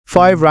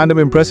5 random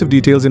impressive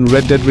details in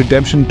Red Dead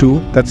Redemption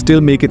 2 that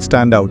still make it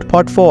stand out.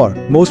 Part 4.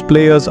 Most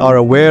players are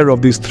aware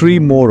of these 3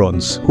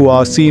 morons who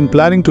are seen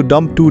planning to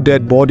dump 2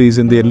 dead bodies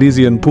in the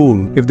Elysian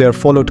pool. If they are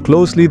followed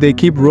closely, they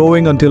keep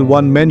rowing until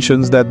one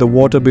mentions that the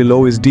water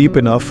below is deep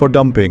enough for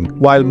dumping.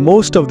 While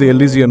most of the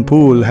Elysian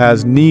pool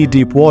has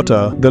knee-deep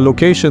water, the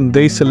location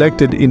they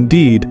selected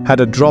indeed had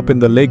a drop in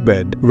the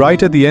lakebed.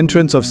 Right at the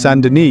entrance of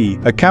Saint Denis,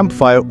 a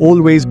campfire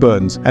always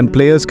burns, and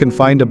players can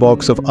find a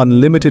box of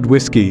unlimited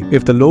whiskey.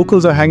 If the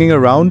locals are hanging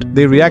around,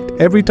 they react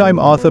every time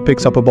Arthur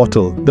picks up a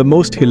bottle. The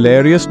most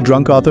hilarious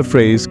drunk Arthur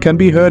phrase can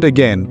be heard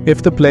again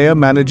if the player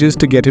manages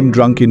to get him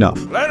drunk enough.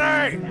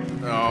 Lenny!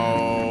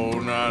 No,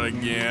 not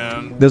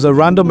again. There's a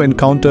random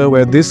encounter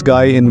where this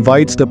guy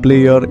invites the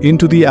player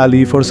into the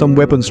alley for some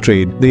weapons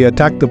trade. They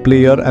attack the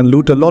player and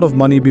loot a lot of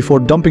money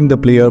before dumping the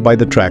player by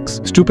the tracks.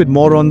 Stupid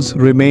morons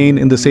remain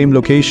in the same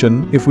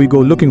location if we go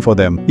looking for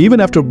them. Even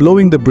after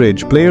blowing the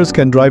bridge, players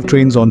can drive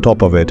trains on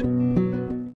top of it.